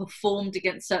they performed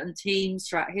against certain teams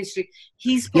throughout history.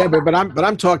 But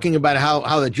I'm talking about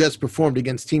how the Jets performed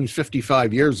against teams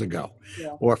 55 years ago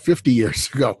or 50 years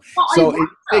ago. Well, so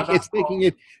it's thinking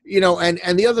it, you know, and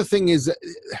the other thing is,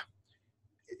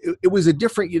 it was a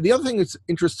different. The other thing that's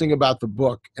interesting about the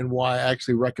book, and why I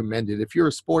actually recommend it, if you're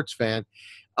a sports fan,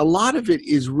 a lot of it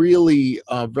is really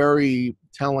very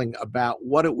telling about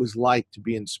what it was like to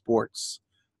be in sports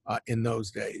in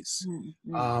those days.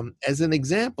 As an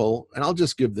example, and I'll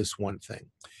just give this one thing.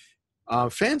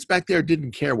 Fans back there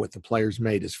didn't care what the players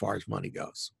made as far as money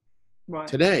goes. Right.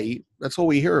 Today, that's all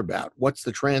we hear about. What's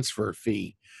the transfer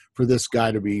fee for this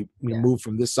guy to be moved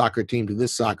from this soccer team to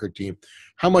this soccer team?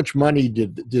 How much money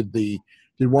did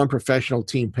one professional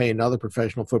team pay another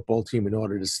professional football team in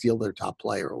order to steal their top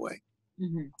player away?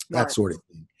 That sort of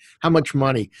thing. How much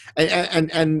money?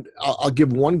 And I'll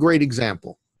give one great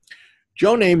example.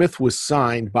 Joe Namath was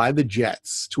signed by the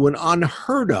Jets to an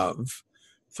unheard of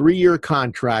 3-year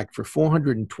contract for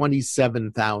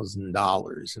 $427,000 in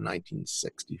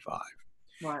 1965.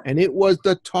 Right. And it was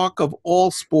the talk of all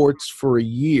sports for a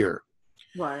year.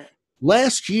 Right.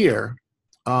 Last year,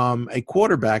 a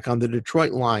quarterback on the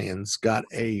Detroit Lions got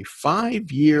a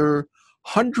 5-year,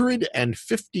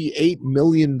 $158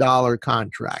 million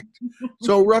contract.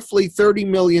 So roughly $30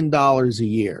 million a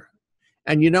year.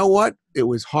 And you know what? It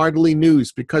was hardly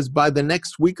news, because by the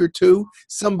next week or two,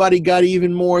 somebody got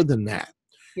even more than that.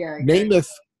 Yeah.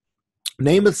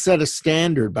 Namath set a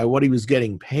standard by what he was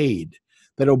getting paid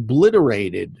that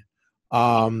obliterated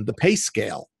the pay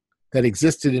scale that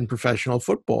existed in professional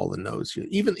football in those years.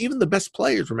 Even the best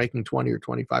players were making $20,000 or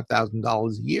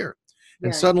 $25,000 a year.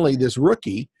 And suddenly this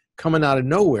rookie coming out of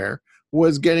nowhere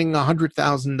was getting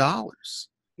 $100,000.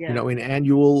 Yeah. in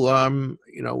annual,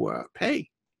 pay.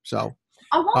 So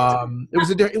I wonder.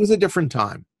 it was a different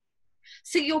time.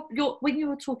 So you're when you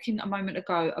were talking a moment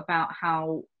ago about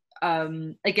how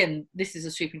again, this is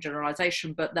a sweeping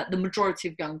generalization, but that the majority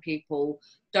of young people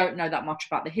don't know that much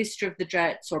about the history of the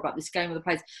Jets or about this game of the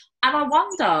players. And I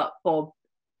wonder, Bob,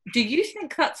 do you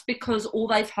think that's because all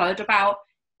they've heard about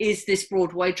is this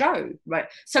Broadway Joe, right?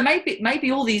 So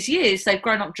maybe all these years they've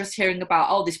grown up just hearing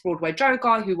about, this Broadway Joe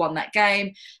guy who won that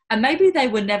game, and maybe they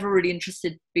were never really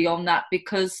interested beyond that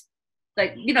because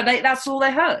that's all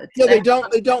they heard. Yeah, they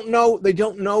don't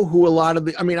know who a lot of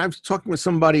I mean, I was talking with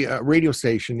somebody at a radio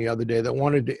station the other day that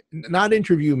wanted to not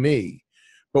interview me,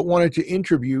 but wanted to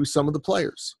interview some of the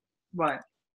players. Right.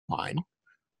 Fine.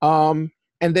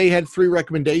 And they had 3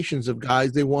 recommendations of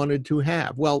guys they wanted to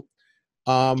have. Well,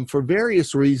 for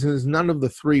various reasons, none of the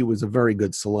 3 was a very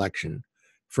good selection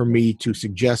for me to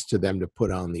suggest to them to put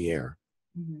on the air.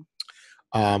 Mm-hmm.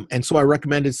 And so I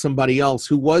recommended somebody else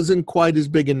who wasn't quite as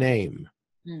big a name.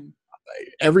 Mm.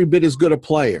 Every bit as good a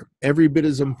player, every bit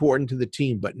as important to the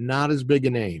team, but not as big a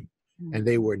name. Mm. And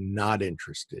they were not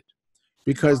interested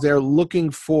because they're looking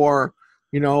for,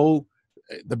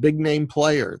 the big name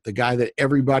player, the guy that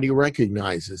everybody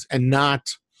recognizes, and not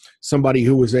somebody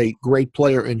who was a great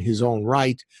player in his own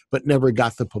right, but never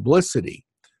got the publicity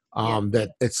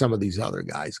that some of these other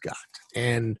guys got.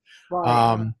 And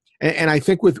and I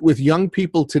think with young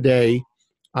people today,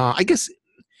 I guess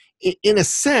in a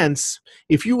sense,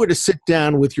 if you were to sit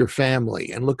down with your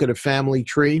family and look at a family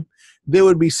tree, there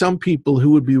would be some people who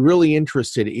would be really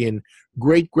interested in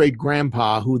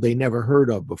great-great-grandpa who they never heard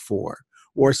of before,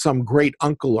 or some great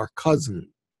uncle or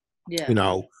cousin,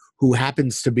 who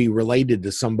happens to be related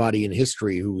to somebody in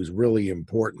history who is really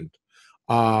important.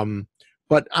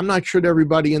 But I'm not sure that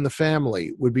everybody in the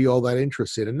family would be all that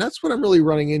interested. And that's what I'm really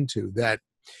running into, that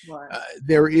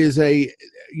there is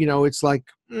it's like,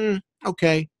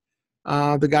 okay,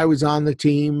 the guy was on the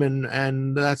team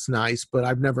and that's nice, but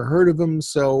I've never heard of him.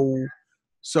 So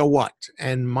what?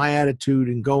 And my attitude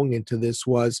in going into this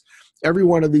was every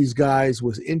one of these guys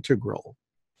was integral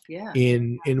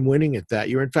in winning it that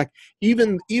year. In fact,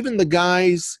 even the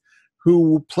guys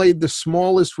who played the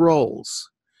smallest roles,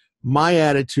 my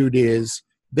attitude is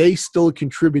they still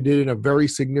contributed in a very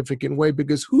significant way,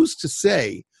 because who's to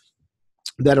say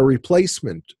that a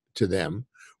replacement to them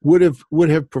would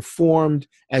have performed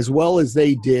as well as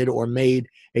they did, or made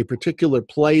a particular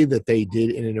play that they did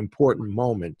in an important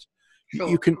moment. Sure.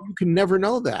 You can never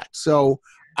know that. So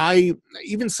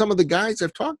even some of the guys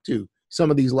I've talked to, some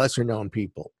of these lesser known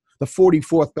people, the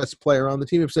 44th best player on the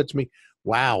team, have said to me,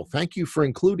 "Wow, thank you for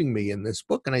including me in this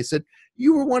book." And I said,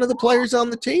 "You were one of the players on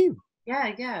the team."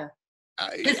 Yeah.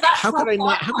 How could I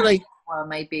not? How could I?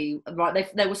 Maybe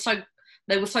right. They were so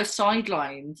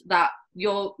sidelined that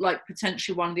you're like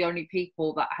potentially one of the only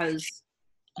people that has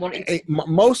wanted.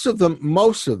 Most of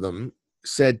them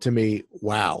said to me,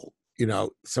 "Wow,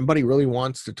 somebody really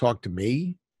wants to talk to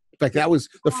me." In fact, that was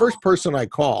the first person I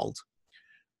called.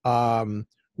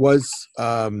 Was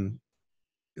one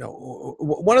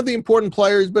of the important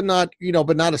players, but not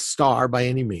a star by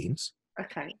any means.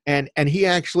 Okay. And he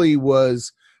actually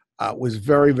was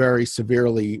very, very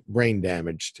severely brain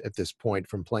damaged at this point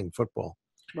from playing football.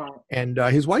 Right. And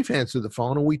his wife answered the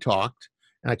phone, and we talked,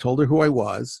 and I told her who I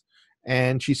was,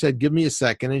 and she said, "Give me a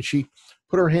second," and she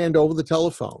put her hand over the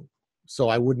telephone so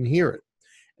I wouldn't hear it.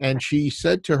 And she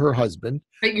said to her husband,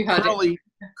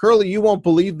 Curly, you won't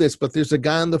believe this, but there's a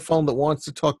guy on the phone that wants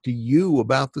to talk to you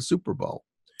about the Super Bowl.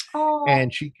 Oh.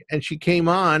 And she came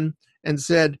on and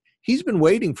said, he's been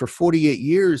waiting for 48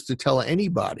 years to tell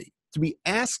anybody, to be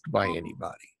asked by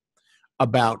anybody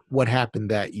about what happened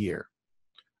that year.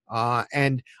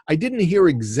 And I didn't hear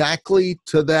exactly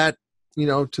to that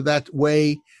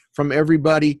way from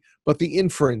everybody, but the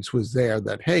inference was there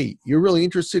that, hey, you're really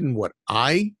interested in what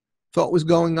I thought was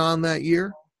going on that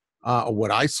year, or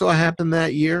what I saw happen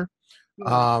that year.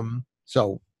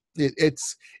 So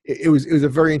it was a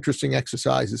very interesting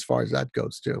exercise as far as that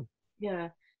goes too. Yeah.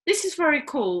 This is very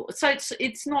cool. So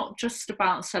it's not just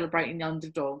about celebrating the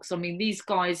underdogs. I mean, these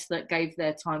guys that gave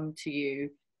their time to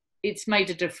you, it's made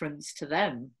a difference to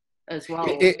them as well.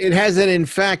 It has. And in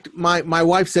fact, my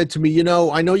wife said to me,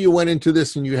 I know you went into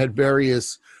this and you had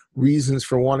various reasons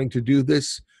for wanting to do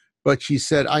this, but she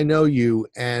said, I know you,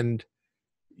 and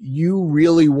you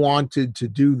really wanted to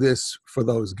do this for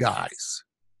those guys.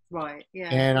 Right.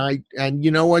 Yeah. And you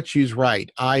know what? She's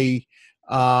right. I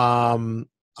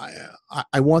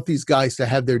want these guys to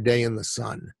have their day in the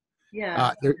sun.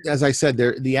 Yeah. As I said,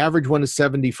 the average one is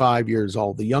 75 years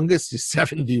old. The youngest is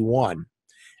 71. Wow.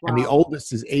 And the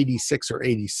oldest is 86 or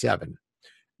 87.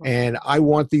 And I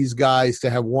want these guys to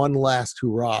have one last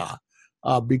hurrah,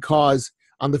 because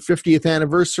on the 50th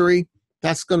anniversary,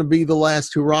 that's going to be the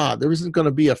last hurrah. There isn't going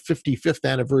to be a 55th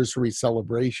anniversary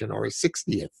celebration or a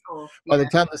 60th. By the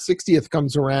time the 60th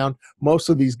comes around, most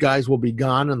of these guys will be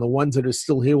gone, and the ones that are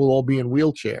still here will all be in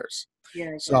wheelchairs.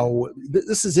 So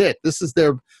this is it. This is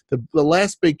the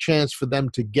last big chance for them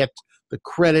to get the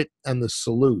credit and the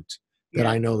salute that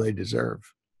I know they deserve.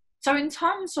 So in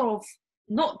terms of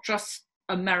not just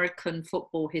American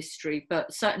football history,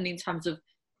 but certainly in terms of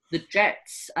the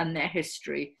Jets and their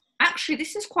history, actually,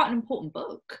 this is quite an important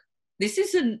book. This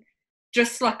isn't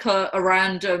just like a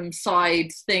random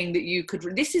side thing that you could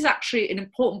read. This is actually an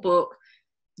important book.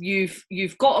 You've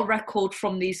got a record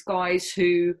from these guys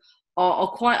who are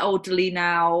quite elderly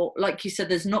now. Like you said,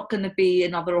 there's not going to be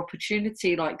another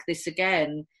opportunity like this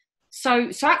again. So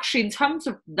actually, in terms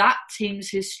of that team's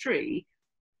history,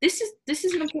 this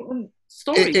is an important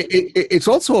story. It's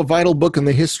also a vital book in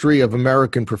the history of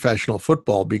American professional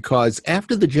football, because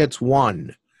after the Jets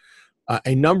won,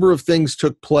 a number of things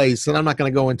took place, and I'm not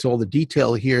going to go into all the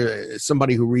detail here.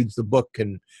 Somebody who reads the book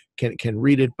can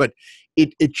read it, but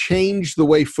it changed the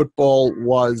way football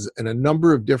was in a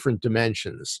number of different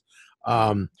dimensions.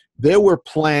 There were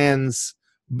plans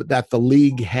that the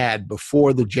league had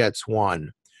before the Jets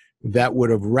won that would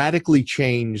have radically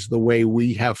changed the way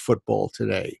we have football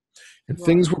today. And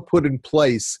things were put in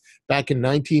place back in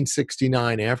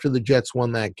 1969 after the Jets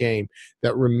won that game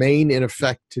that remain in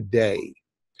effect today.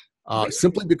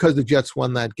 Simply because the Jets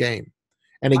won that game.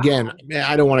 And again,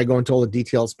 I don't want to go into all the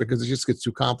details because it just gets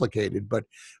too complicated, but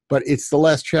it's the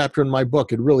last chapter in my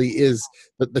book. It really is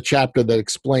the chapter that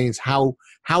explains how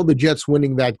the Jets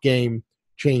winning that game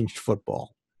changed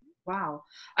football. Wow.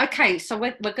 Okay, so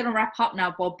we're going to wrap up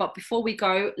now, Bob, but before we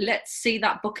go, let's see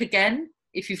that book again,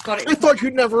 if you've got it. I thought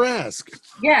you'd never ask.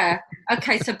 Yeah.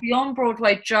 Okay, so Beyond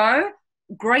Broadway Joe,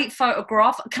 great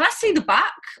photograph. Can I see the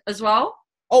back as well?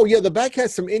 Oh, yeah, the back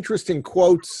has some interesting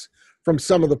quotes from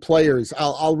some of the players.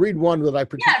 I'll read one that I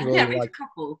particularly read like. a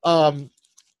couple.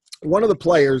 One of the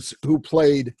players who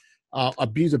played,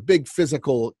 he's a big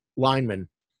physical lineman,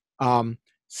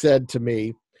 said to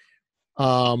me,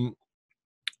 I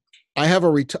have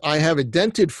a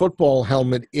dented football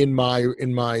helmet in my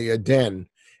den,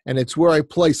 and it's where I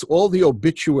place all the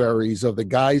obituaries of the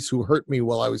guys who hurt me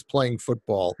while I was playing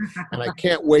football, and I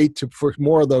can't wait for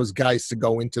more of those guys to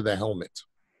go into the helmet.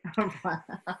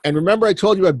 And remember, I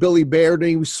told you about Billy Baird, and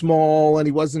he was small, and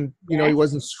he wasn't, he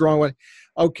wasn't strong.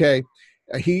 Okay,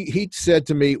 he said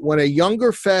to me, when a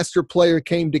younger, faster player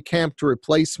came to camp to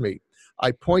replace me,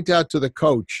 I point out to the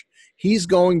coach, he's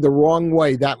going the wrong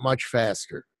way that much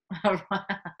faster.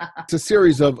 It's a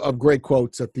series of great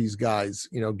quotes that these guys,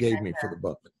 gave me for the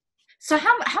book. So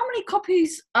how many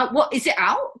copies? What is it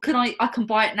out? I can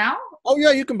buy it now? Oh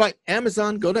yeah, you can buy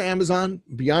Amazon. Go to Amazon.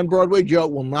 Beyond Broadway Joe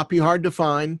will not be hard to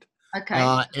find.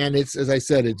 Okay. And it's, as I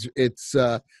said, it's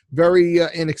very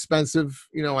inexpensive.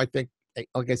 I think,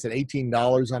 like I said,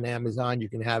 $18 on Amazon. You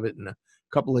can have it in a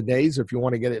couple of days. If you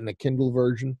want to get it in a Kindle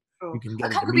version, you can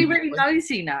get it. I'm going to be really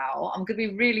nosy now. I'm going to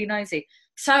be really nosy.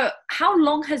 So how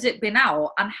long has it been out,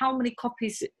 and how many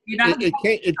copies?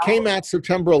 It came out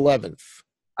September 11th.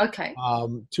 Okay.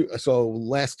 So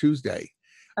last Tuesday.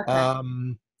 Okay.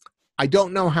 I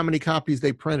don't know how many copies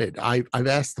they printed. I've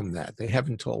asked them that. They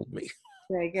haven't told me.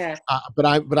 Yeah. But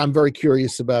I'm very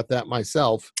curious about that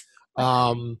myself.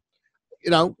 We're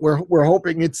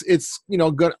hoping it's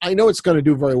good. I know it's going to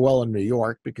do very well in New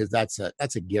York, because that's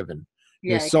a given.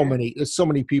 There's so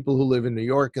many people who live in New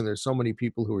York, and there's so many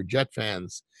people who are Jet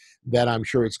fans that I'm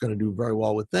sure it's going to do very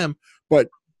well with them. But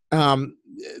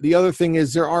the other thing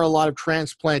is, there are a lot of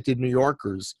transplanted New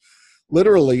Yorkers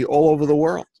literally all over the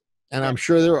world. And I'm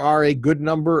sure there are a good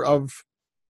number of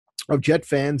Jet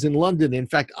fans in London. In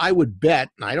fact, I would bet,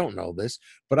 and I don't know this,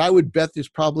 but I would bet there's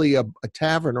probably a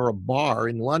tavern or a bar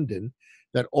in London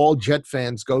that all Jet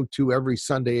fans go to every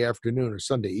Sunday afternoon or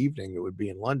Sunday evening. It would be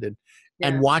in London,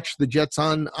 and watch the Jets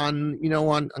on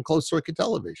closed circuit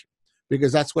television,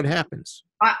 because that's what happens.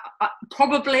 I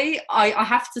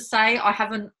have to say I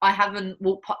haven't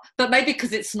walked past, but maybe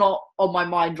because it's not on my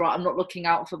mind, right? I'm not looking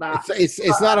out for that.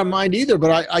 It's not on mine either,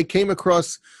 but I came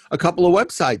across a couple of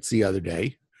websites the other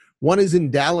day. One is in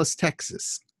Dallas,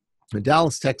 Texas. And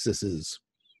Dallas, Texas is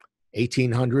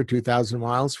 1,800, 2,000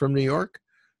 miles from New York.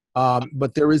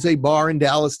 But there is a bar in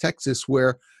Dallas, Texas,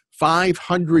 where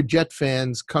 500 Jet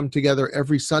fans come together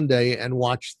every Sunday and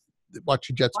watch the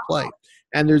Jets play.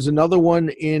 And there's another one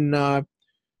in,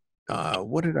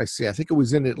 what did I say? I think it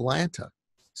was in Atlanta.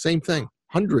 Same thing.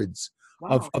 Hundreds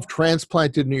of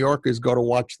transplanted New Yorkers go to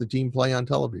watch the team play on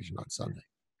television on Sunday.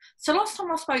 So last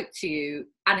time I spoke to you,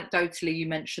 anecdotally, you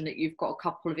mentioned that you've got a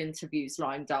couple of interviews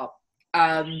lined up.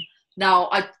 Now,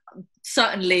 I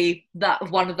certainly that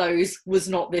one of those was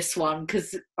not this one,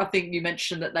 because I think you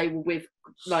mentioned that they were with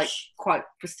like quite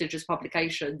prestigious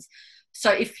publications.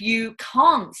 So if you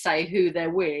can't say who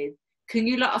they're with, can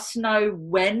you let us know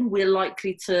when we're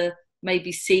likely to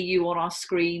maybe see you on our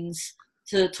screens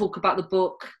to talk about the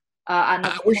book? And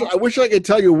I wish I could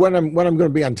tell you when I'm going to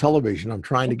be on television. I'm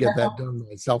trying to get that done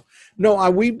myself. No,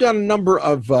 we've done a number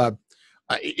of.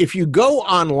 If you go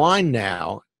online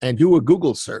now and do a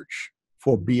Google search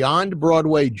for Beyond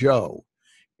Broadway Joe,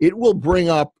 it will bring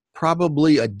up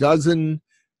probably a dozen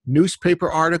newspaper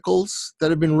articles that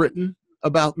have been written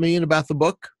about me and about the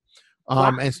book.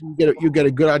 Wow. And so you get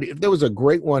a good idea. There was a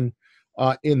great one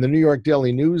in the New York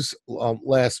Daily News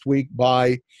last week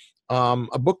by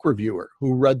a book reviewer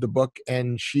who read the book,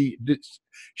 and she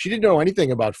didn't know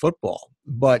anything about football,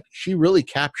 but she really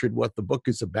captured what the book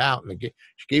is about, and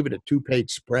she gave it a 2-page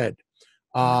spread.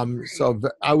 So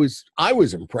I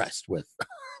was impressed with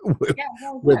it,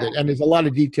 and there's a lot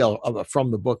of detail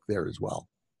from the book there as well.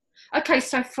 Okay,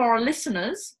 so for our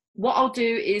listeners, what I'll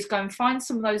do is go and find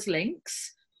some of those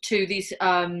links to these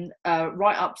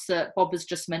write-ups that Bob has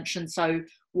just mentioned. So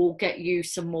we'll get you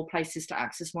some more places to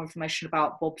access more information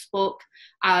about Bob's book.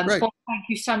 Bob, thank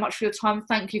you so much for your time.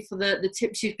 Thank you for the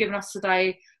tips you've given us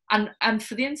today, and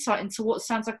for the insight into what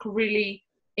sounds like a really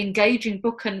engaging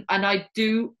book. And I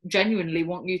do genuinely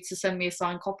want you to send me a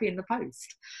signed copy in the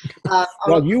post.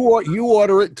 Well, you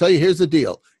order it. Tell you, here's the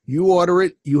deal. You order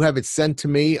it, you have it sent to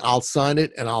me, I'll sign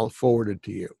it, and I'll forward it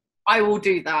to you. I will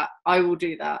do that.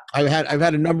 I've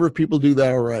had a number of people do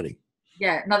that already.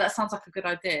 Yeah, no, that sounds like a good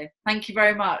idea. Thank you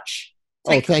very much.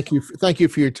 Thank you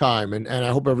for your time, and I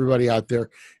hope everybody out there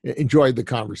enjoyed the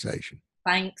conversation.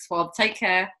 Thanks, Bob. Take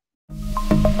care.